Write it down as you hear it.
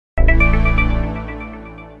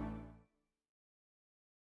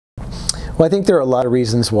Well, I think there are a lot of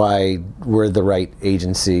reasons why we're the right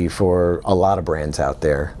agency for a lot of brands out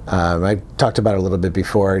there. I talked about it a little bit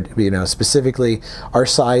before. Specifically, our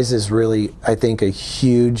size is really, I think, a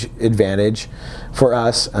huge advantage for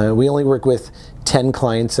us. We only work with 10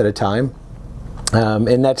 clients at a time,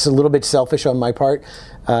 and that's a little bit selfish on my part.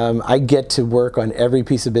 I get to work on every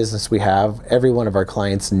piece of business we have. Every one of our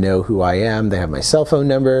clients know who I am. They have my cell phone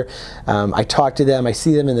number. I talk to them. I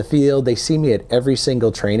see them in the field. They see me at every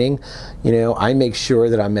single training. I make sure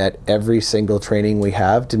that I'm at every single training we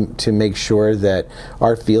have to make sure that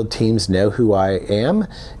our field teams know who I am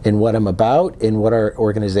and what I'm about and what our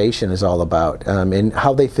organization is all about, and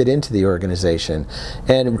how they fit into the organization.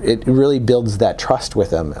 And it really builds that trust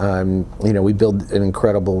with them. We build an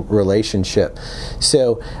incredible relationship.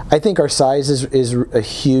 So I think our size is a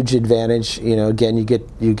huge advantage. Again, you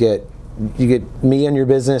get me on your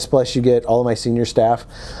business, plus you get all of my senior staff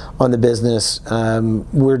on the business.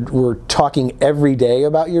 We're talking every day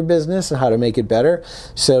about your business and how to make it better.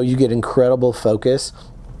 So you get incredible focus.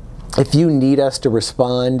 If you need us to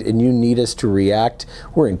respond and you need us to react,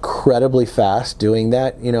 we're incredibly fast doing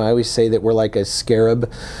that. I always say that we're like a scarab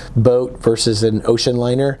boat versus an ocean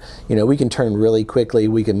liner. We can turn really quickly,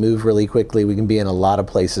 we can move really quickly, we can be in a lot of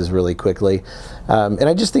places really quickly. And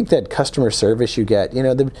I just think that customer service you get,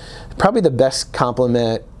 probably the best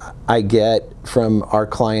compliment I get from our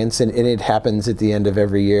clients, and it happens at the end of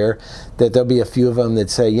every year, that there'll be a few of them that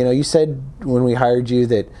say, you said when we hired you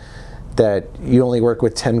that you only work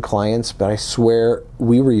with 10 clients, but I swear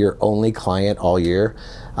we were your only client all year.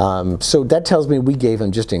 So that tells me we gave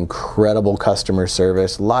them just incredible customer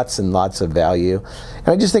service, lots and lots of value. And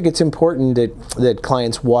I just think it's important that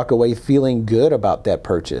clients walk away feeling good about that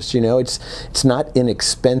purchase. It's not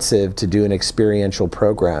inexpensive to do an experiential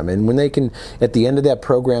program. And when they can, at the end of that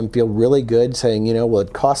program, feel really good saying, well,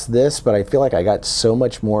 it costs this, but I feel like I got so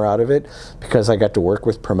much more out of it because I got to work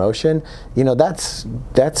with promotion. That's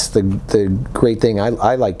the great thing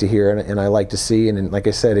I like to hear and I like to see. And like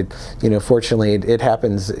I said, fortunately, it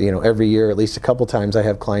happens every year, at least a couple times. I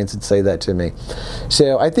have clients that say that to me.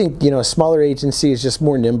 So I think a smaller agency is just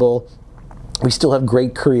more nimble. We still have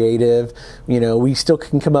great creative. We still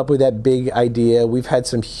can come up with that big idea. We've had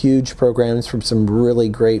some huge programs from some really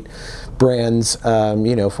great brands,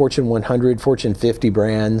 Fortune 100, Fortune 50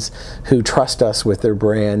 brands who trust us with their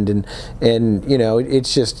brand, and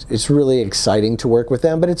it's really exciting to work with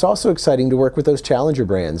them. But it's also exciting to work with those challenger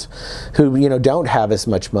brands who don't have as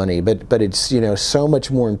much money, but it's so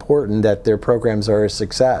much more important that their programs are a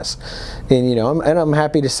success. And I'm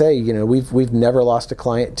happy to say we've never lost a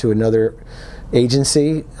client to another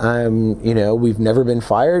agency. We've never been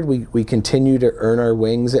fired. We continue to earn our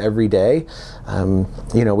wings every day.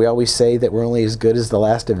 We always say that we're only as good as the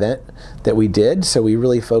last event that we did, so we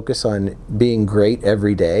really focus on being great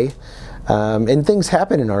every day. And things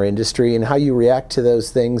happen in our industry, and how you react to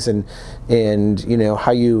those things, and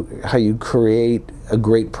how you create a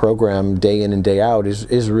great program day in and day out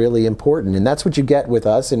is really important. And that's what you get with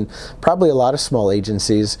us, and probably a lot of small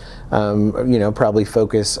agencies probably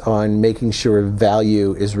focus on making sure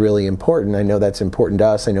value is really important. I know that's important to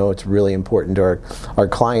us. I know it's really important to our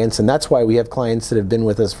clients, and that's why we have clients that have been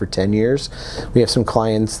with us for 10 years. We have some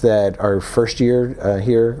clients that are first year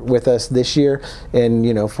here with us this year,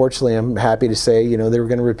 and fortunately I'm happy to say they're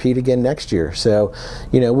going to repeat again next year. So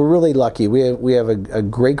we're really lucky. We have a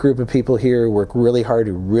great group of people here who work really hard,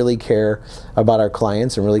 who really care about our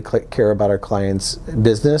clients and really care about our clients'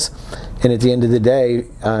 business. And at the end of the day,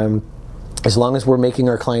 as long as we're making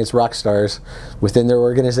our clients rock stars within their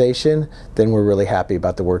organization, then we're really happy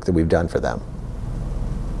about the work that we've done for them.